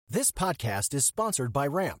This podcast is sponsored by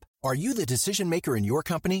Ramp. Are you the decision maker in your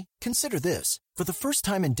company? Consider this. For the first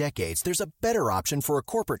time in decades, there's a better option for a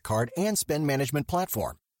corporate card and spend management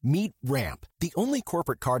platform. Meet Ramp, the only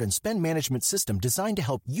corporate card and spend management system designed to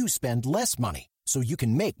help you spend less money so you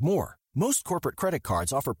can make more. Most corporate credit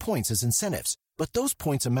cards offer points as incentives, but those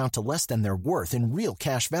points amount to less than their worth in real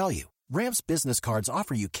cash value. Ramp's business cards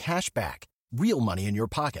offer you cash back, real money in your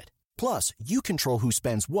pocket. Plus, you control who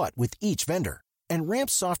spends what with each vendor. And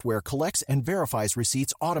Ramp's software collects and verifies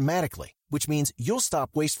receipts automatically, which means you'll stop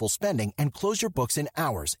wasteful spending and close your books in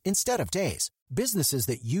hours instead of days. Businesses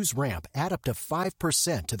that use Ramp add up to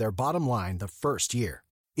 5% to their bottom line the first year.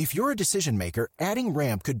 If you're a decision maker, adding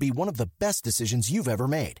Ramp could be one of the best decisions you've ever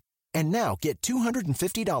made. And now get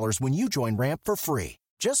 $250 when you join Ramp for free.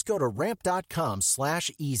 Just go to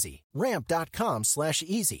ramp.com/easy.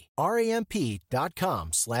 Ramp.com/easy.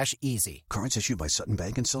 RAMP.com/easy. Cards issued by Sutton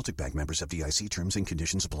Bank and Celtic Bank, members, FDIC. Terms and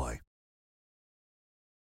conditions apply.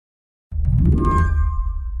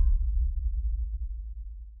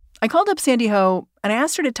 I called up Sandy Ho and I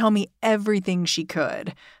asked her to tell me everything she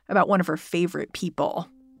could about one of her favorite people,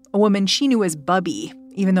 a woman she knew as Bubby,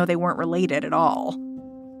 even though they weren't related at all.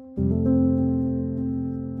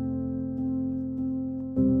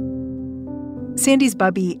 Sandy's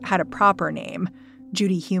Bubby had a proper name,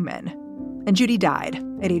 Judy Heumann, and Judy died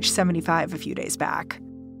at age 75 a few days back.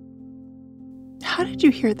 How did you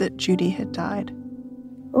hear that Judy had died?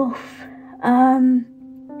 Oof.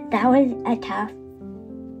 That was a tough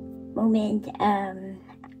moment.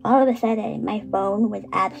 All of a sudden, my phone was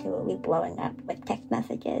absolutely blowing up with text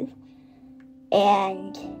messages.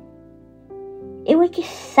 And it was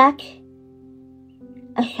just such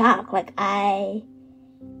a shock. Like, I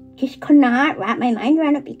just could not wrap my mind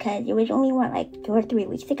around it because it was only, 2 or 3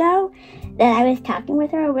 weeks ago that I was talking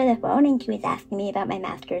with her over the phone, and she was asking me about my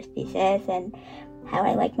master's thesis and how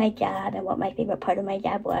I liked my job and what my favorite part of my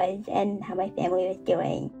job was and how my family was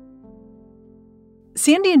doing.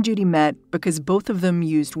 Sandy and Judy met because both of them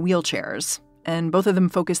used wheelchairs, and both of them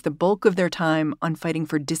focused the bulk of their time on fighting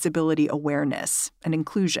for disability awareness and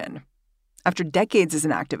inclusion. After decades as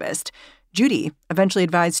an activist, Judy eventually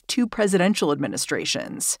advised 2 presidential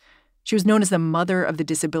administrations. She was known as the mother of the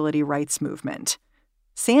disability rights movement.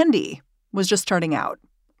 Sandy was just starting out,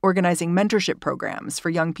 organizing mentorship programs for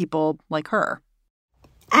young people like her.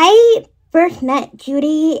 I first met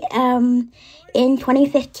Judy in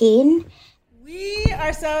 2015. We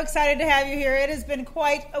are so excited to have you here. It has been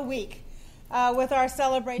quite a week with our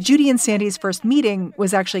celebration. Judy and Sandy's first meeting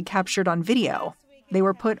was actually captured on video. They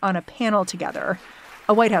were put on a panel together,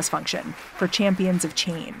 a White House function for Champions of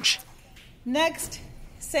Change. Next,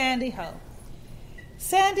 Sandy Ho.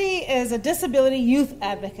 Sandy is a disability youth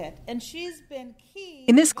advocate, and she's been key.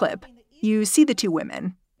 In this clip, you see the 2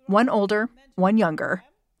 women, one older, one younger,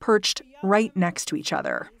 perched right next to each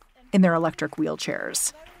other in their electric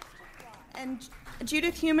wheelchairs. And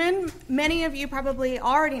Judith Heumann, many of you probably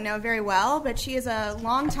already know very well, but she is a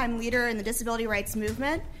longtime leader in the disability rights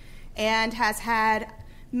movement and has had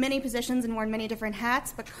many positions and worn many different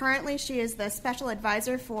hats, but currently she is the Special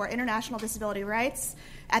Advisor for International Disability Rights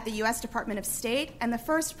at the U.S. Department of State and the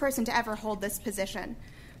first person to ever hold this position.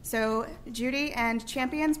 So, Judy and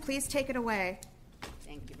Champions, please take it away.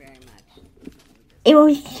 Thank you very much. It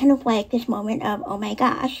was kind of like this moment of, oh my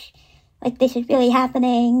gosh, this is really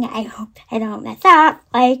happening. I hope I don't mess up.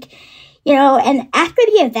 And after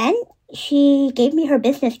the event, she gave me her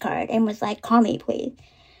business card and was like, call me, please.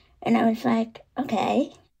 And I was like,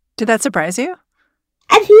 okay. Did that surprise you?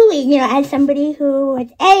 Absolutely. As somebody who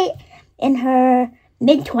was in her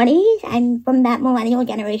mid-20s, I'm from that millennial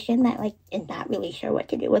generation that, is not really sure what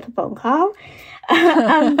to do with a phone call.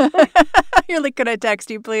 You're like, could I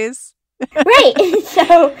text you, please? Right.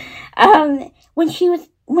 So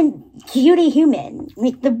when Judy Heumann,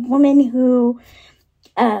 the woman who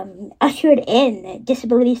ushered in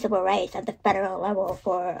disability civil rights at the federal level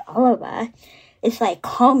for all of us, it's like,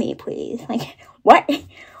 call me, please. What?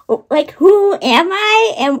 Who am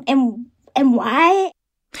I and why?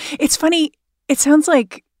 It's funny. It sounds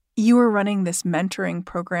like you were running this mentoring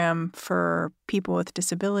program for people with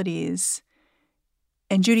disabilities.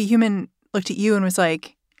 And Judy Heumann looked at you and was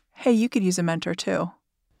like, hey, you could use a mentor too.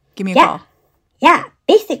 Give me a call. Yeah,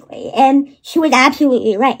 basically. And she was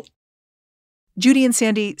absolutely right. Judy and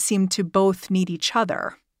Sandy seemed to both need each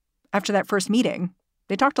other. After that first meeting,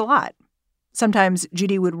 they talked a lot. Sometimes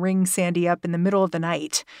Judy would ring Sandy up in the middle of the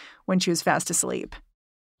night when she was fast asleep.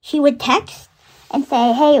 She would text and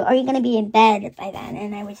say, hey, are you going to be in bed by then?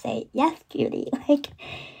 And I would say, yes, Judy.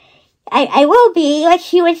 I will be.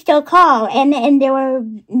 She would still call. And there were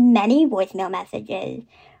many voicemail messages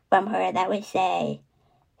from her that would say,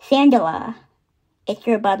 Sandala, it's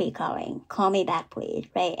your Bubby calling. Call me back, please,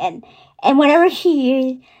 right? And whenever she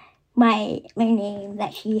used my name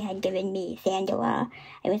that she had given me, Sandala,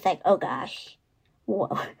 I was like, oh gosh,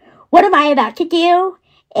 what am I about to do?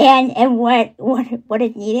 And what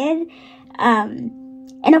is needed?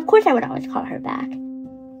 And of course I would always call her back.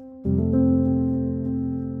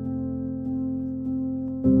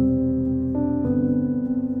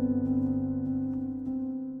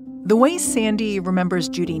 The way Sandy remembers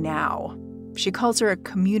Judy now, she calls her a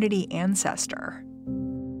community ancestor.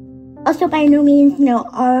 Also, by no means,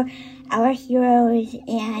 are our heroes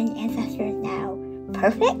and ancestors now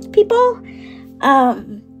perfect people.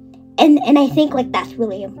 And I think that's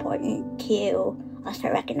really important to also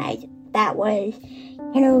recognize. That was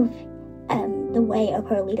the way of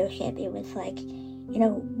her leadership. It was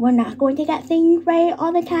we're not going to get things right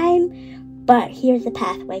all the time, but here's the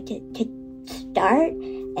pathway to start.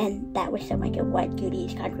 And that was so much of what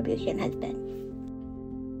Judy's contribution has been.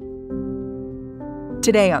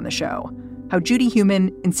 Today on the show, how Judy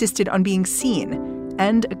Heumann insisted on being seen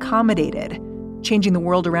and accommodated, changing the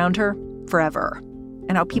world around her forever,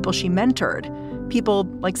 and how people she mentored, people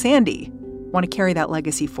like Sandy, want to carry that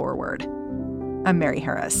legacy forward. I'm Mary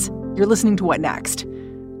Harris. You're listening to What Next?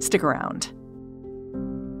 Stick around.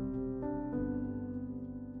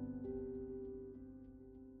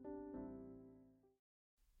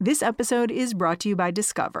 This episode is brought to you by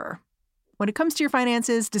Discover. When it comes to your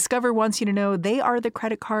finances, Discover wants you to know they are the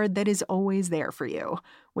credit card that is always there for you.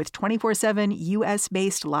 With 24/7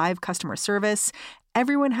 U.S.-based live customer service,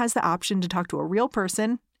 everyone has the option to talk to a real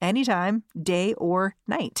person anytime, day or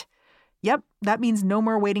night. Yep, that means no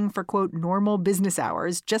more waiting for, quote, normal business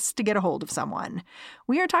hours just to get a hold of someone.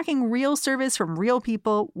 We are talking real service from real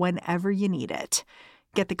people whenever you need it.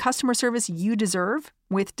 Get the customer service you deserve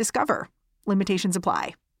with Discover. Limitations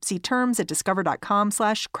apply. See terms at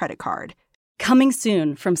discover.com/creditcard. Coming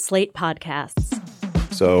soon from Slate Podcasts.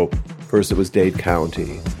 So, first it was Dade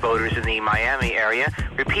County. Voters in the Miami area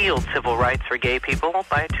repealed civil rights for gay people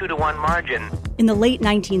by a 2-to-1 margin. In the late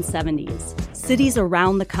 1970s, cities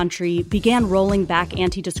around the country began rolling back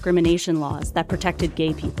anti-discrimination laws that protected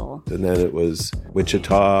gay people. And then it was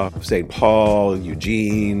Wichita, St. Paul,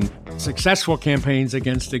 Eugene. Successful campaigns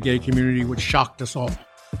against the gay community, which shocked us all.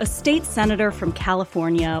 A state senator from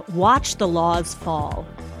California watched the laws fall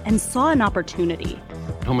and saw an opportunity.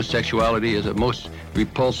 Homosexuality is a most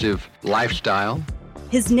repulsive lifestyle.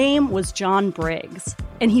 His name was John Briggs,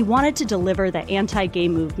 and he wanted to deliver the anti-gay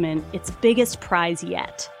movement its biggest prize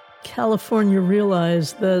yet. California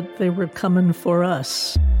realized that they were coming for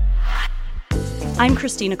us. I'm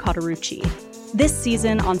Christina Cauterucci. This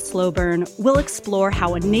season on Slow Burn, we'll explore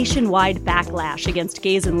how a nationwide backlash against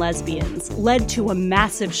gays and lesbians led to a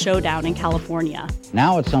massive showdown in California.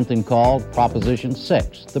 Now it's something called Proposition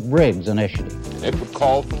 6, the Briggs Initiative. It would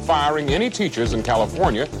call for firing any teachers in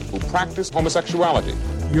California who practice homosexuality.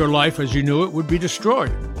 Your life as you knew it would be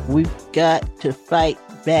destroyed. We've got to fight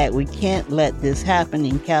back. We can't let this happen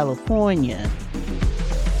in California.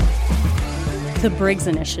 The Briggs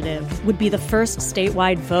Initiative would be the first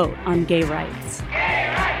statewide vote on gay rights. Gay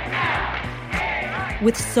rights now! Gay rights!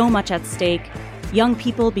 With so much at stake, young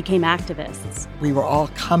people became activists. We were all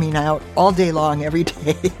coming out all day long, every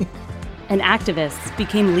day. And activists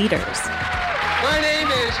became leaders. My name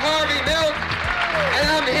is Harvey Milk, and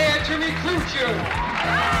I'm here to recruit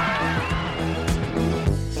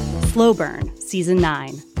you. Slow Burn, Season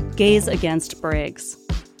 9, Gays Against Briggs.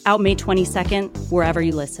 Out May 22nd, wherever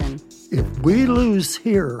you listen. If we lose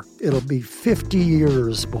here, it'll be 50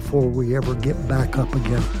 years before we ever get back up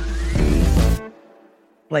again.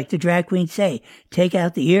 Like the drag queens say, take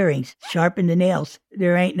out the earrings, sharpen the nails.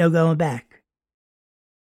 There ain't no going back.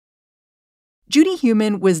 Judy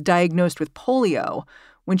Heumann was diagnosed with polio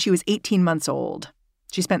when she was 18 months old.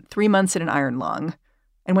 She spent 3 months in an iron lung.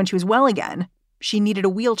 And when she was well again, she needed a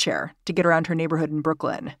wheelchair to get around her neighborhood in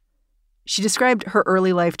Brooklyn. She described her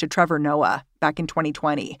early life to Trevor Noah back in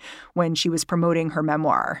 2020 when she was promoting her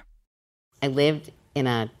memoir. I lived in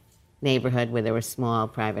a neighborhood where there were small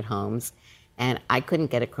private homes, and I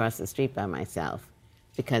couldn't get across the street by myself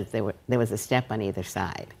because there was a step on either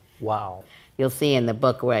side. Wow. You'll see in the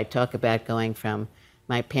book where I talk about going from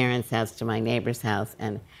my parents' house to my neighbor's house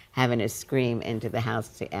and having to scream into the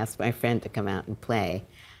house to ask my friend to come out and play.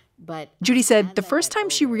 But Judy said the first time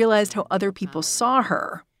she realized how other people saw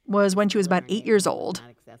her was when she was about 8 years old.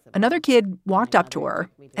 Another kid walked up to her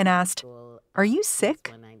and asked, "Are you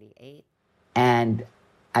sick?" And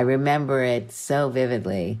I remember it so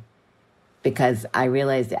vividly because I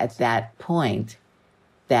realized at that point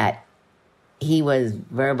that he was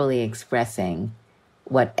verbally expressing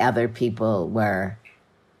what other people were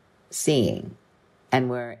seeing and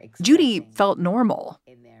were Judy felt normal,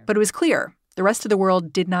 but it was clear the rest of the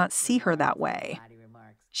world did not see her that way.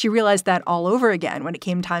 She realized that all over again when it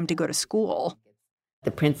came time to go to school.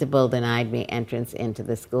 The principal denied me entrance into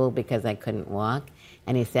the school because I couldn't walk,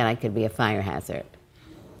 and he said I could be a fire hazard,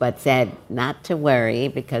 but said not to worry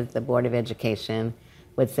because the Board of Education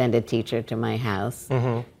would send a teacher to my house,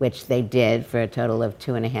 which they did for a total of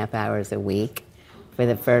 2.5 hours a week for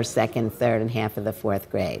the first, second, third, and half of the fourth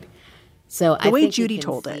grade. So the way Judy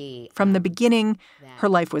told it, from the beginning, her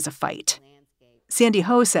life was a fight. Sandy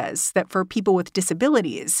Ho says that for people with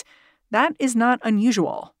disabilities, that is not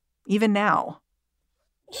unusual, even now.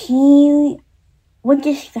 He would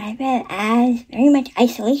describe it as very much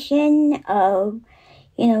isolation of,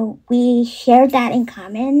 we shared that in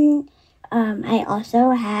common. I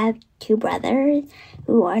also have 2 brothers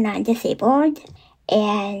who are non-disabled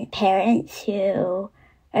and parents who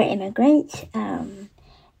are immigrants,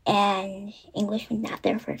 and English was not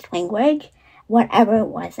their first language. Whatever it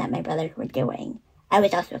was that my brothers were doing, I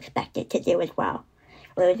was also expected to do as well.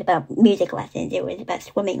 It was about music lessons, it was about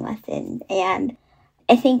swimming lessons, and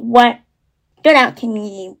I think what stood out to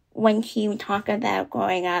me when she talked about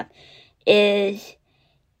growing up is,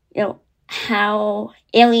 how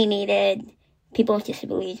alienated people with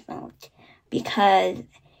disabilities felt, because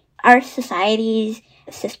our society's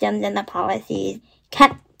systems and the policies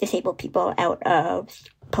kept disabled people out of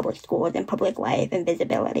public schools and public life and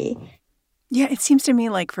visibility. Yeah, it seems to me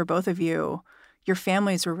like for both of you, your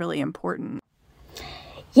families were really important.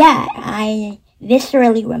 Yeah, I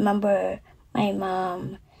viscerally remember my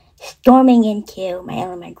mom storming into my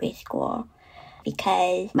elementary school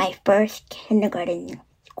because my first kindergarten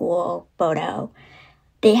school photo,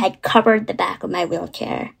 they had covered the back of my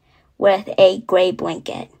wheelchair with a gray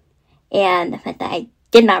blanket. And the fact that I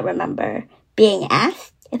did not remember being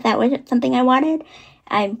asked if that was something I wanted,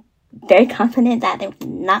 I'm very confident that it was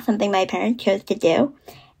not something my parents chose to do.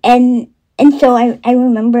 And so I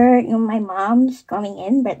remember my mom storming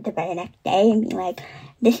in the very next day and being like,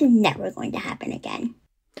 this is never going to happen again.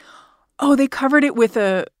 Oh, they covered it with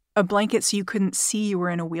a blanket so you couldn't see you were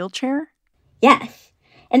in a wheelchair? Yes.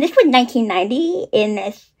 And this was 1990 in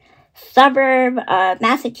this suburb of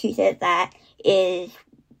Massachusetts that is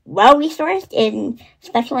well-resourced in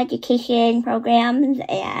special education programs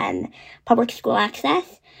and public school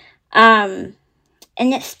access. And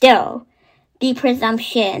yet still, the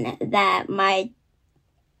presumption that my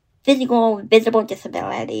physical, visible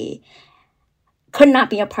disability could not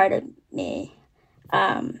be a part of me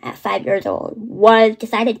at 5 years old was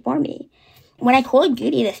decided for me. When I told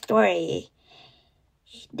Judy the story,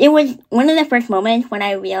 it was one of the first moments when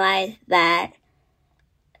I realized that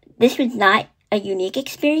this was not a unique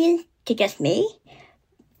experience to just me.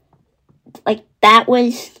 Like, that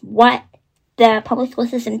was what the public school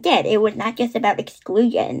system did. It was not just about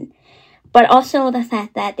exclusion, but also the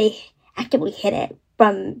fact that they actively hid it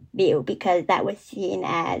from view because that was seen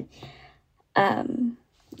as,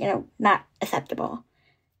 not acceptable.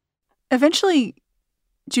 Eventually,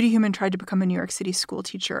 Judy Heumann tried to become a New York City school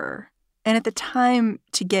teacher. And at the time,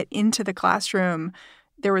 to get into the classroom,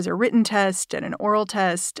 there was a written test and an oral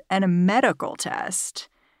test and a medical test.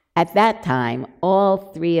 At that time, all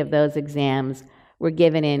 3 of those exams were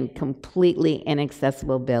given in completely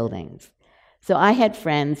inaccessible buildings. So I had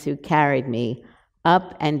friends who carried me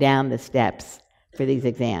up and down the steps for these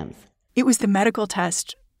exams. It was the medical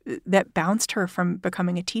test that bounced her from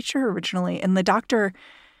becoming a teacher originally, and the doctor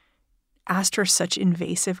asked her such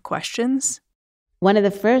invasive questions. One of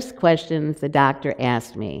the first questions the doctor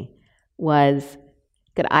asked me was,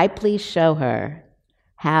 could I please show her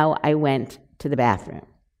how I went to the bathroom?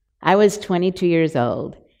 I was 22 years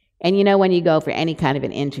old, and when you go for any kind of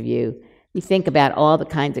an interview, you think about all the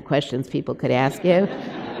kinds of questions people could ask you.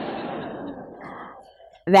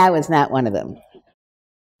 That was not one of them.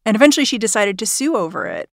 And eventually she decided to sue over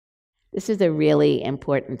it. This is a really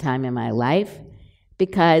important time in my life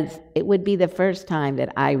because it would be the first time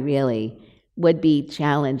that I really would be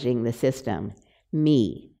challenging the system,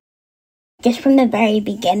 me. Just from the very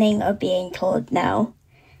beginning of being told no,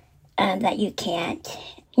 that you can't,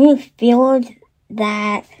 you feel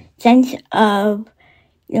that sense of,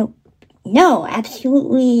 no,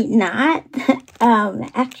 absolutely not.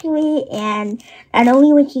 Actually, and not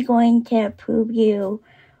only was he going to prove you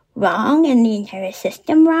wrong and the entire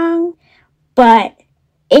system wrong, but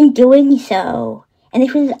in doing so, and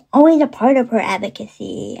this was always a part of her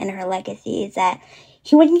advocacy and her legacy, is that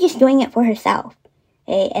she wasn't just doing it for herself.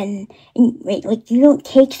 Right? And you don't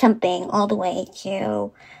take something all the way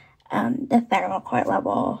to the federal court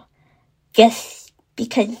level just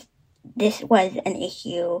because this was an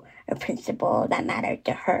issue, a principle that mattered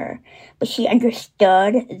to her. But she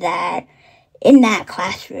understood that in that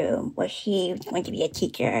classroom where she was going to be a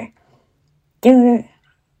teacher, there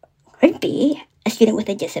could be a student with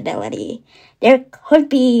a disability. There could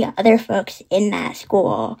be other folks in that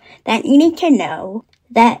school that needed to know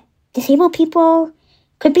that disabled people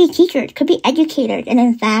could be teachers, could be educators, and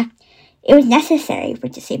in fact, it was necessary for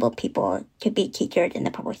disabled people to be teachers in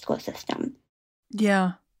the public school system.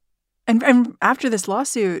 Yeah. And after this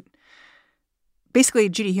lawsuit, basically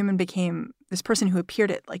Judy Heumann became this person who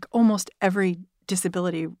appeared at like almost every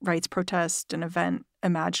disability rights protest and event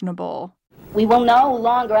imaginable. We will no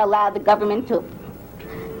longer allow the government to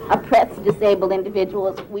oppress disabled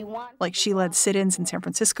individuals. Like she led sit-ins in San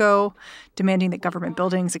Francisco, demanding that government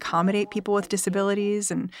buildings accommodate people with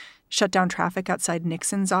disabilities and shut down traffic outside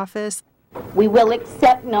Nixon's office. We will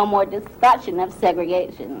accept no more discussion of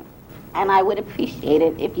segregation. And I would appreciate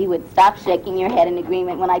it if you would stop shaking your head in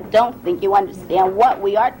agreement when I don't think you understand what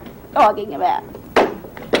we are talking about.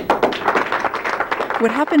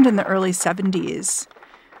 What happened in the early 70s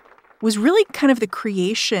was really kind of the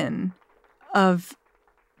creation of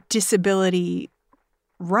disability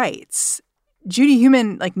rights. Judy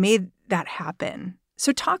Heumann made that happen.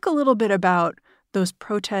 So talk a little bit about those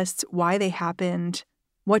protests, why they happened,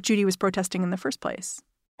 what Judy was protesting in the first place.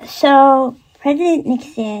 So President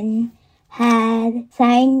Nixon had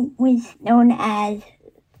signed what's known as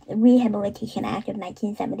the Rehabilitation Act of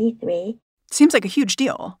 1973. Seems like a huge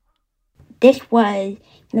deal. This was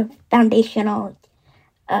the foundational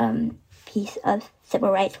piece of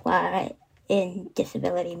civil rights law in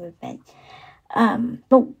disability movement.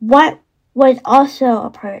 But what was also a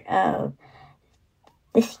part of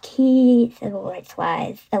this key civil rights law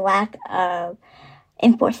is the lack of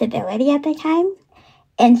enforceability at the time.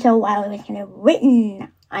 And so while it was kind of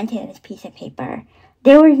written onto this piece of paper,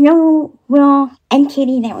 there was no real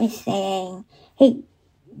entity that was saying, hey,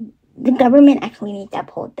 the government actually needs to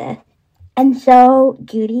uphold this. And so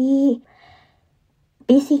Judy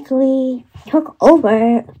basically took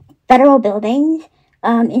over federal buildings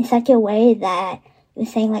in such a way that it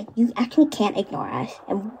was saying, you actually can't ignore us,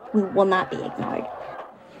 and we will not be ignored.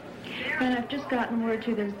 And I've just gotten word,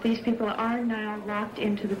 too, that these people are now locked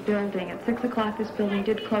into the building. At 6 o'clock, this building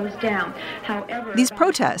did close down. However, these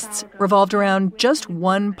protests revolved around just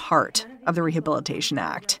one part of the Rehabilitation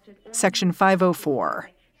Act, Section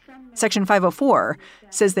 504. Section 504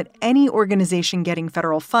 says that any organization getting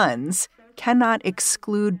federal funds cannot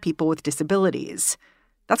exclude people with disabilities.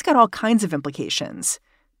 That's got all kinds of implications.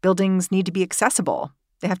 Buildings need to be accessible.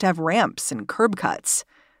 They have to have ramps and curb cuts.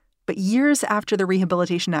 But years after the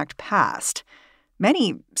Rehabilitation Act passed,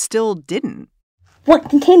 many still didn't. What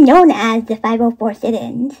became known as the 504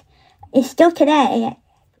 sit-ins is still today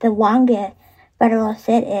the longest federal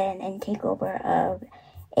sit-in and takeover of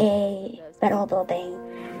a federal building.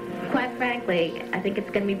 Quite frankly, I think it's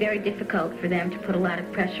going to be very difficult for them to put a lot of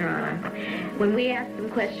pressure on us. When we asked them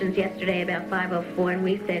questions yesterday about 504, and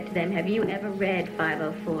we said to them, have you ever read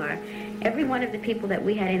 504? Every one of the people that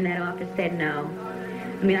we had in that office said no.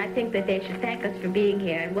 I mean, I think that they should thank us for being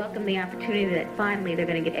here and welcome the opportunity that finally they're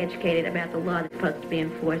going to get educated about the law that's supposed to be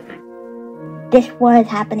enforcing. This was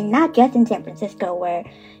happening not just in San Francisco, where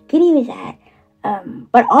Judy was at,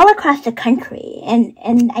 but all across the country.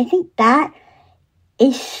 And I think that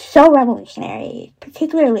is so revolutionary,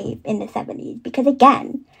 particularly in the 70s, because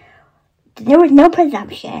again, there was no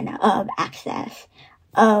presumption of access,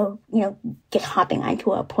 of, just hopping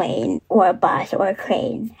onto a plane or a bus or a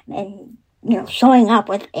train and, showing up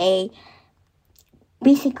with a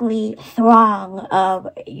basically throng of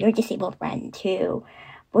your disabled friends who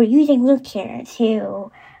were using wheelchairs,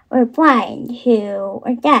 who were blind, who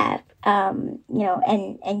were deaf,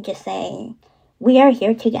 and just saying, we are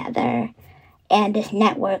here together. And this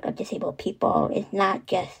network of disabled people is not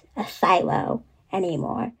just a silo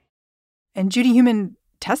anymore. And Judy Heumann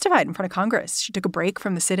testified in front of Congress. She took a break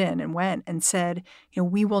from the sit-in and went and said,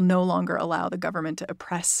 we will no longer allow the government to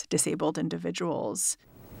oppress disabled individuals.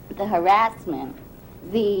 The harassment,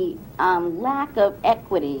 the lack of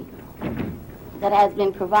equity that has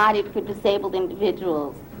been provided for disabled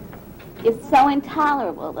individuals is so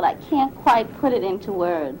intolerable that I can't quite put it into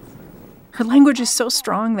words. Her language is so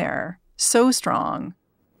strong there. So strong.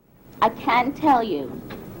 I can tell you,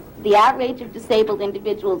 the outrage of disabled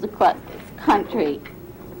individuals across this country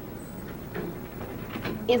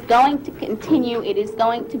is going to continue. It is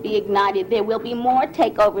going to be ignited. There will be more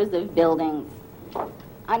takeovers of buildings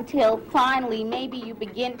until finally maybe you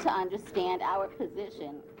begin to understand our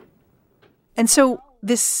position. And so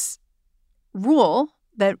this rule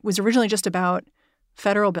that was originally just about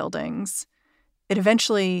federal buildings, it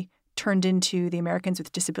eventually turned into the Americans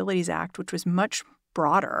with Disabilities Act, which was much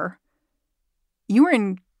broader. You were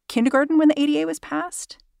in kindergarten when the ADA was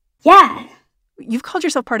passed? Yeah. You've called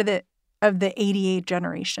yourself part of the ADA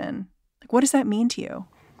generation. Like, what does that mean to you?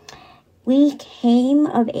 We came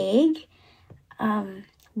of age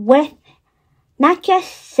with not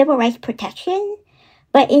just civil rights protection,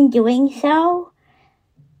 but in doing so,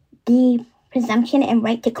 the presumption and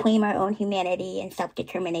right to claim our own humanity and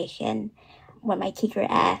self-determination. When my teacher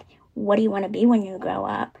asked, what do you want to be when you grow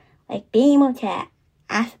up? Like, being able to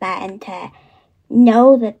ask that and to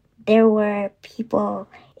know that there were people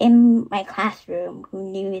in my classroom who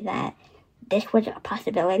knew that this was a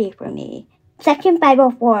possibility for me. Section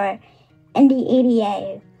 504 and the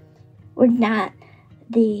ADA were not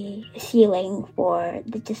the ceiling for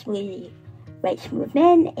the disability rights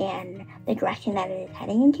movement and the direction that it is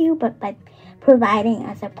heading into, but by providing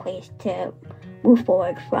us a place to move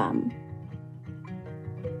forward from.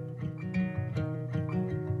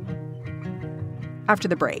 After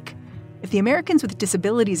the break, if the Americans with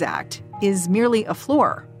Disabilities Act is merely a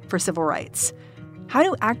floor for civil rights, how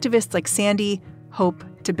do activists like Sandy hope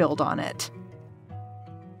to build on it?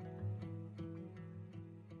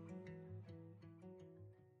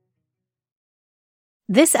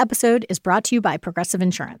 This episode is brought to you by Progressive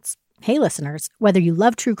Insurance. Hey, listeners, whether you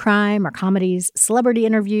love true crime or comedies, celebrity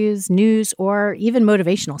interviews, news, or even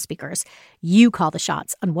motivational speakers, you call the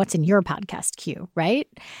shots on what's in your podcast queue, right?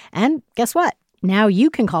 And guess what? Now you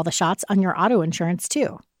can call the shots on your auto insurance,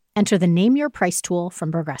 too. Enter the Name Your Price tool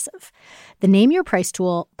from Progressive. The Name Your Price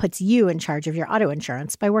tool puts you in charge of your auto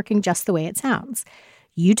insurance by working just the way it sounds.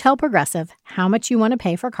 You tell Progressive how much you want to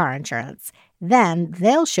pay for car insurance. Then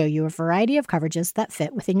they'll show you a variety of coverages that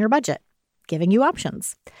fit within your budget, giving you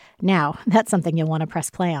options. Now, that's something you'll want to press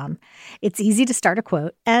play on. It's easy to start a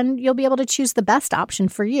quote, and you'll be able to choose the best option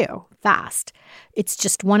for you fast. It's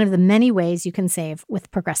just one of the many ways you can save with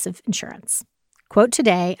Progressive Insurance. Quote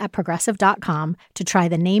today at Progressive.com to try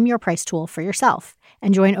the Name Your Price tool for yourself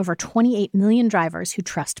and join over 28 million drivers who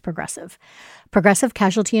trust Progressive. Progressive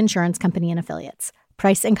Casualty Insurance Company and Affiliates.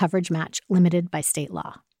 Price and coverage match limited by state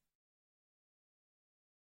law.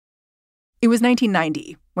 It was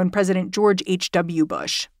 1990 when President George H.W.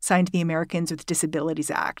 Bush signed the Americans with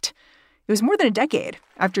Disabilities Act. It was more than a decade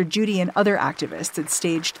after Judy and other activists had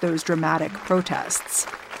staged those dramatic protests.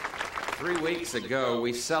 3 weeks ago,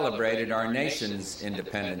 we celebrated our nation's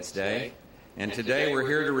Independence Day, and today we're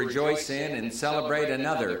here to rejoice in and celebrate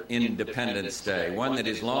another Independence Day, one that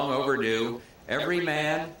is long overdue. Every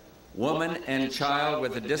man, woman, and child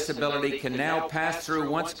with a disability can now pass through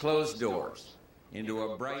once closed doors into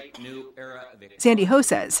a bright new era of... Sandy Ho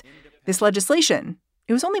says this legislation,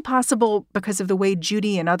 it was only possible because of the way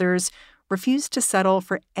Judy and others refused to settle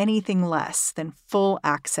for anything less than full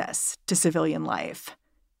access to civilian life.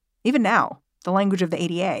 Even now, the language of the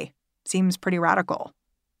ADA seems pretty radical.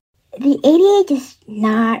 The ADA does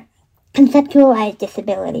not conceptualize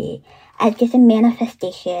disability as just a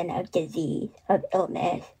manifestation of disease, of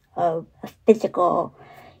illness, of a physical,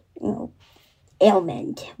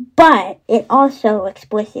 ailment. But it also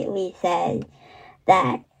explicitly says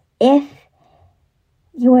that if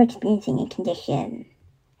you are experiencing a condition,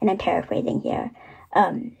 and I'm paraphrasing here,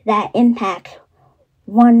 that impacts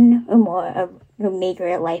one or more of your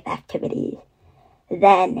major life activities,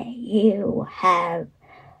 then you have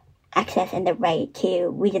access and the right to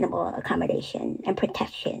reasonable accommodation and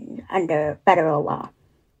protection under federal law.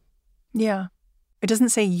 Yeah. It doesn't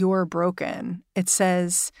say you're broken. It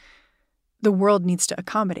says the world needs to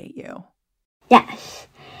accommodate you. Yes.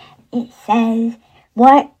 It says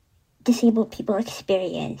what disabled people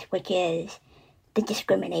experience, which is the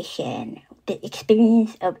discrimination, the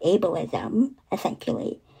experience of ableism,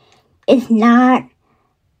 essentially, is not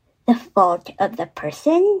the fault of the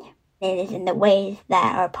person. It is in the ways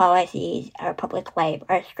that our policies, our public life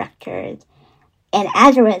are structured. And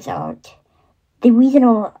as a result, the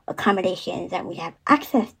reasonable accommodations that we have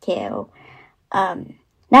access to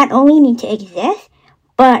not only need to exist,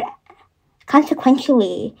 but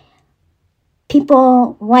consequentially,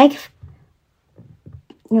 people like,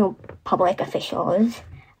 public officials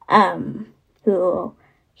who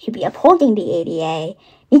should be upholding the ADA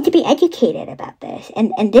need to be educated about this.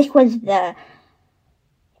 And this was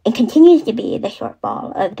it continues to be the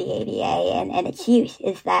shortfall of the ADA and its use,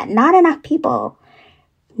 is that not enough people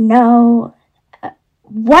know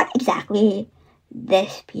what exactly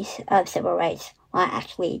this piece of civil rights law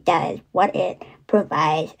actually does, what it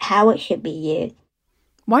provides, how it should be used.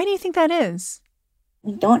 Why do you think that is?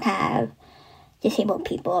 We don't have disabled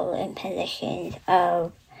people in positions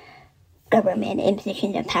of government, in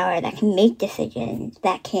positions of power that can make decisions,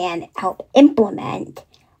 that can help implement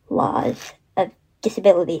laws of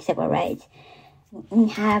disability civil rights. We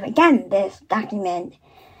have, again, this document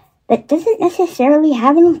that doesn't necessarily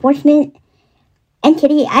have an enforcement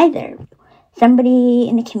entity either. Somebody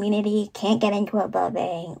in the community can't get into a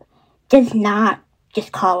building, does not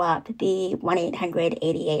just call up the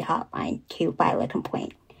 1-800-88 hotline to file a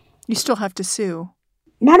complaint. You still have to sue.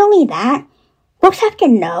 Not only that, folks have to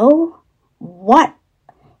know what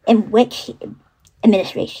and which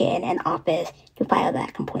administration and office to file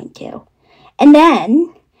that complaint to. And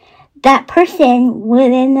then that person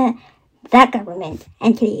within that government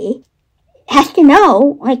entity has to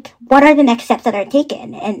know, like, what are the next steps that are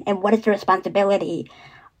taken and what is the responsibility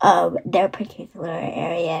of their particular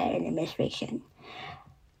area and administration.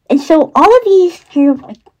 And so all of these kind of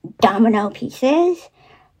like domino pieces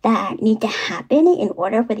that need to happen in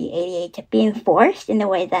order for the ADA to be enforced in the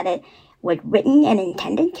way that it was written and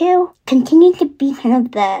intended to continue to be kind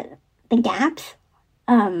of the gaps.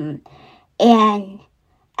 And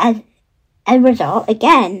as a result,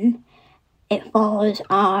 again, it falls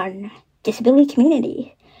on disability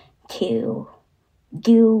community to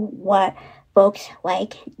do what folks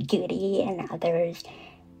like Judy and others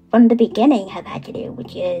from the beginning have had to do,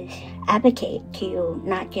 which is advocate, to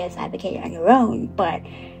not just advocate on your own, but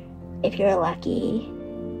if you're lucky,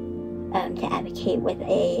 to advocate with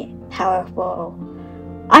a powerful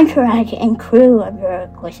entourage and crew of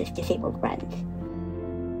your closest disabled friends.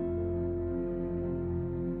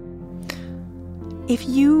 If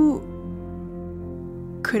you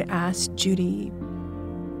could ask Judy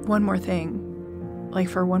one more thing, like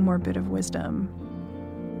for one more bit of wisdom,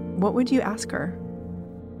 what would you ask her?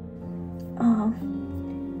 Oh,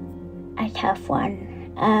 a tough one.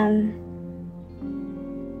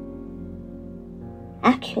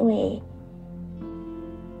 Actually,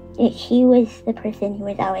 she was the person who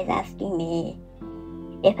was always asking me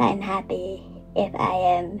if I'm happy, if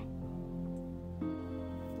I am,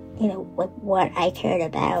 with what I cared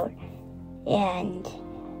about, and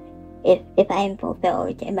if I am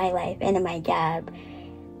fulfilled in my life and in my job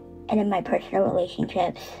and in my personal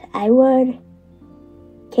relationships. I would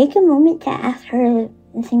take a moment to ask her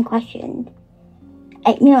the same question.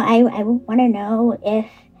 I want to know if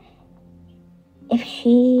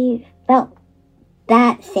she felt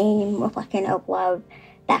that same reflection of love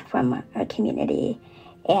back from her community,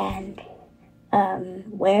 and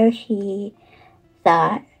where she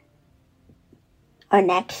thought our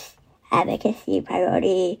next advocacy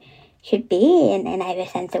priority should be, and I have a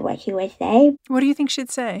sense of what she would say. What do you think she'd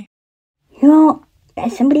say?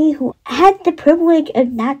 As somebody who had the privilege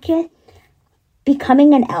of not just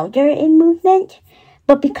becoming an elder in movement,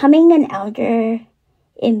 but becoming an elder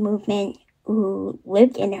in movement who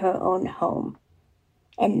lived in her own home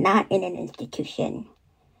and not in an institution,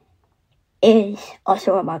 is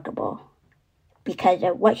also remarkable because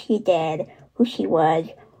of what she did, who she was,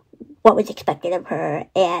 what was expected of her,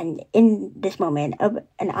 and in this moment of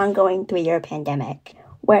an ongoing 3-year pandemic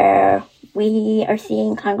where we are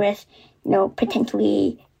seeing Congress,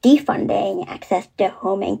 potentially defunding access to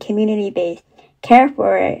home and community-based care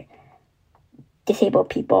for disabled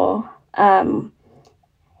people.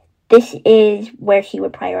 This is where she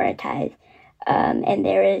would prioritize. And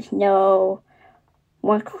there is no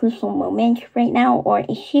more crucial moment right now or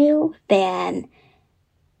issue than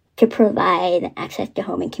to provide access to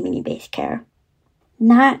home and community-based care.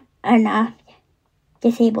 Not enough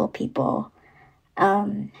disabled people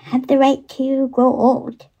have the right to grow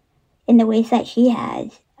old in the ways that she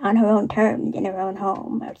has, on her own terms, in her own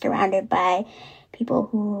home, or surrounded by people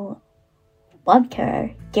who loved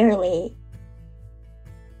her dearly.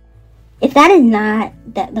 If that is not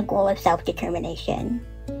the goal of self-determination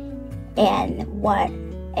and what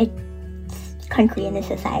a country and a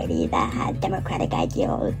society that has democratic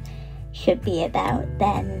ideals should be about,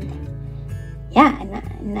 then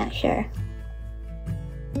I'm not sure.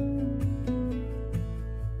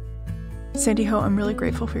 Sandy Ho, I'm really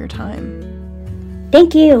grateful for your time.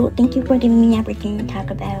 Thank you. Thank you for giving me the opportunity to talk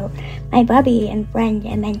about my Bobby and friend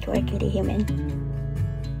and mentor, Judy Heumann.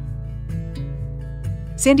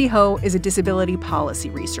 Sandy Ho is a disability policy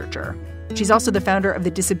researcher. She's also the founder of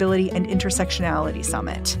the Disability and Intersectionality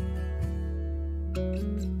Summit.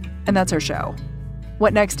 And that's our show.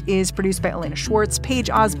 What Next is produced by Elena Schwartz, Paige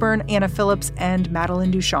Osborne, Anna Phillips, and Madeline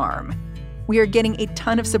Ducharme. We are getting a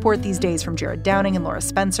ton of support these days from Jared Downing and Laura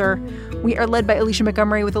Spencer. We are led by Alicia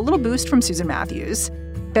Montgomery with a little boost from Susan Matthews.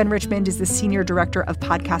 Ben Richmond is the Senior Director of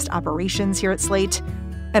Podcast Operations here at Slate.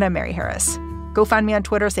 And I'm Mary Harris. Go find me on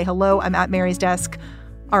Twitter. Say hello. I'm at Mary's Desk.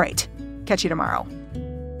 All right. Catch you tomorrow.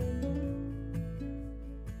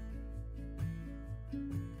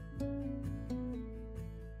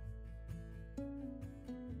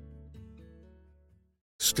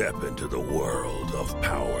 Step into the world of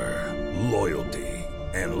power, loyalty,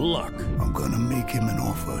 and luck. I'm gonna make him an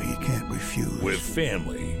offer he can't refuse. With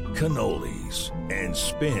family, cannolis, and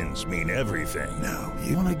spins mean everything. Now,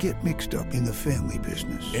 you wanna get mixed up in the family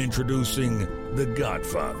business. Introducing The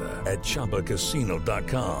Godfather at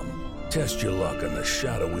ChumbaCasino.com. Test your luck in the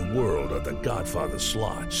shadowy world of The Godfather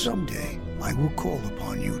slot. Someday, I will call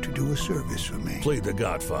upon you to do a service for me. Play The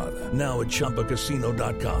Godfather now at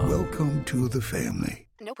ChumbaCasino.com. Welcome to the family.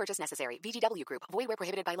 No purchase necessary. VGW Group. Void where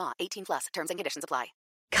prohibited by law. 18+. Terms and conditions apply.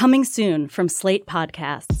 Coming soon from Slate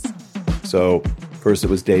Podcasts. So, first it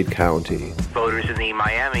was Dade County. Voters in the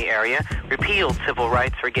Miami area repealed civil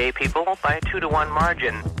rights for gay people by a 2-to-1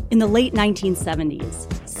 margin. In the late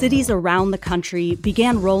 1970s, cities around the country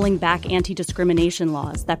began rolling back anti-discrimination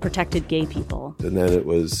laws that protected gay people. And then it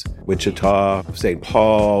was Wichita, St.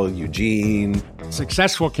 Paul, Eugene.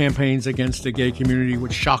 Successful campaigns against the gay community,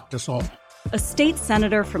 which shocked us all. A state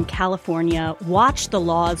senator from California watched the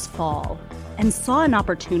laws fall and saw an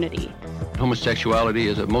opportunity. Homosexuality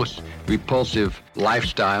is a most repulsive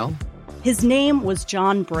lifestyle. His name was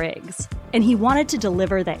John Briggs, and he wanted to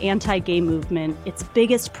deliver the anti-gay movement its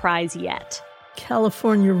biggest prize yet.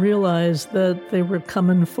 California realized that they were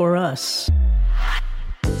coming for us.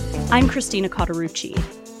 I'm Christina Cauterucci.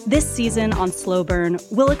 This season on Slow Burn,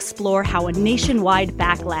 we'll explore how a nationwide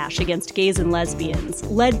backlash against gays and lesbians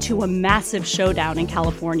led to a massive showdown in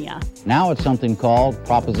California. Now it's something called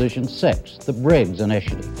Proposition 6, the Briggs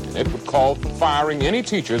Initiative. It would call for firing any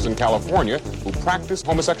teachers in California who practice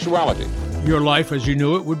homosexuality. Your life as you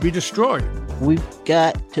knew it would be destroyed. We've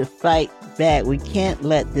got to fight back. We can't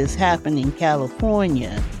let this happen in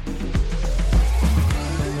California.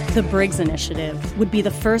 The Briggs Initiative would be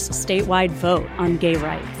the first statewide vote on gay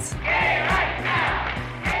rights. Gay rights now!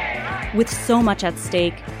 Gay rights! With so much at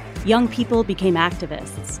stake, young people became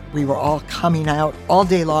activists. We were all coming out all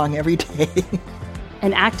day long, every day.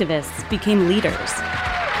 And activists became leaders.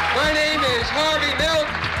 My name is Harvey Milk,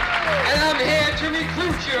 and I'm here to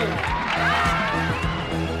recruit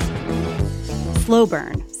you. Slow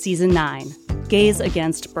Burn, Season 9, Gays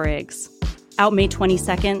Against Briggs. Out May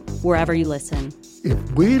 22nd, wherever you listen.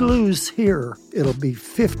 If we lose here, it'll be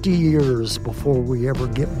 50 years before we ever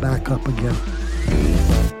get back up again.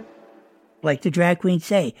 Like the drag queens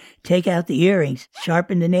say, take out the earrings,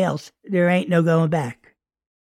 sharpen the nails. There ain't no going back.